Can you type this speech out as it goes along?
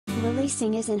Lilly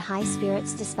Singh is in high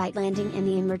spirits despite landing in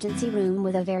the emergency room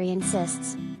with ovarian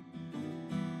cysts.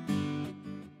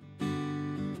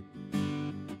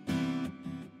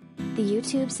 The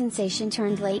YouTube sensation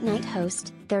turned late-night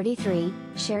host, 33,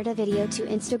 shared a video to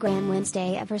Instagram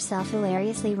Wednesday of herself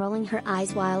hilariously rolling her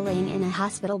eyes while laying in a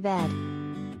hospital bed.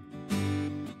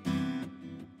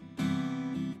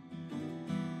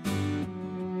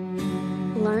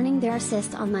 "Learning there are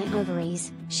cysts on my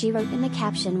ovaries," she wrote in the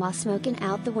caption while Smokin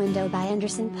Out the Window by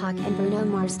Paak and Bruno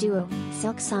Mars duo,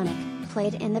 Silk Sonic,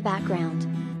 played in the background.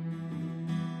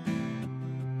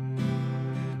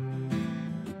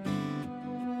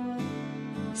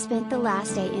 "Spent the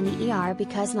last day in the ER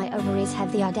because my ovaries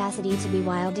have the audacity to be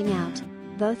wilding out.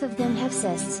 Both of them have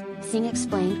cysts," Singh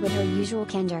explained with her usual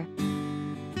candor.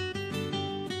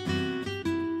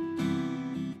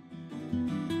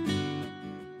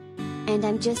 "And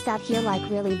I'm just out here like,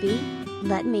 really B?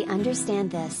 Let me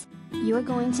understand this. You're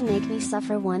going to make me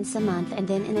suffer once a month and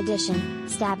then in addition,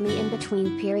 stab me in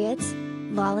between periods?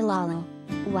 Lala lala.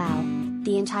 Wow.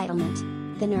 The entitlement.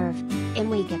 The nerve. I'm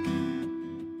weak."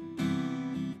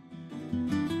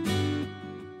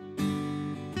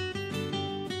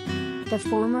 The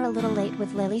former A Little Late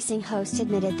with Lilly Singh host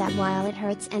admitted that while it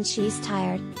hurts and she's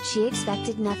tired, she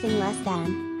expected nothing less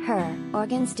than her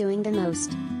organs doing the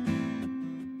most.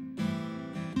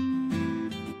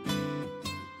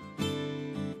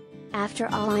 "After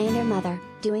all, I and her mother,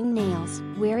 doing nails,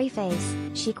 weary face,"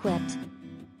 she quipped.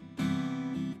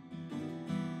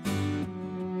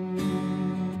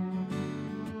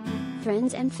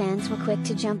 Friends and fans were quick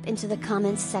to jump into the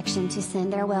comments section to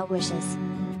send their well wishes.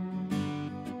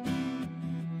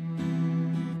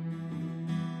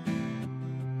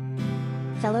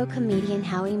 Fellow comedian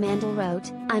Howie Mandel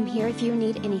wrote, "I'm here if you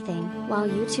need anything," while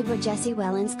YouTuber Jesse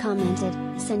Wellens commented,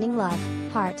 "Sending love,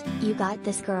 heart, you got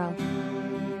this girl."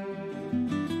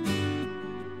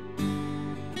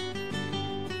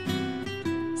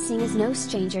 Singh is no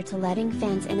stranger to letting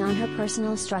fans in on her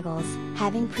personal struggles,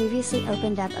 having previously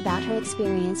opened up about her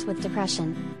experience with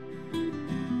depression.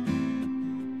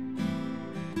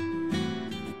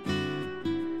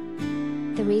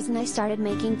 "The reason I started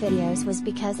making videos was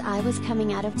because I was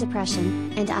coming out of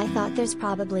depression, and I thought there's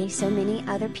probably so many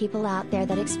other people out there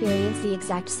that experience the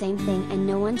exact same thing and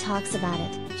no one talks about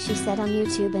it," she said on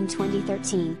YouTube in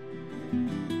 2013.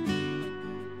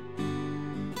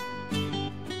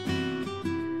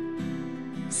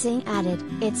 Singh added,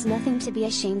 "It's nothing to be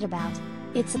ashamed about.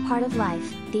 It's a part of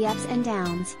life, the ups and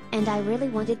downs, and I really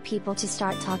wanted people to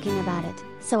start talking about it,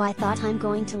 so I thought I'm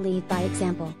going to lead by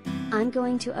example. I'm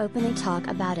going to openly talk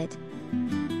about it."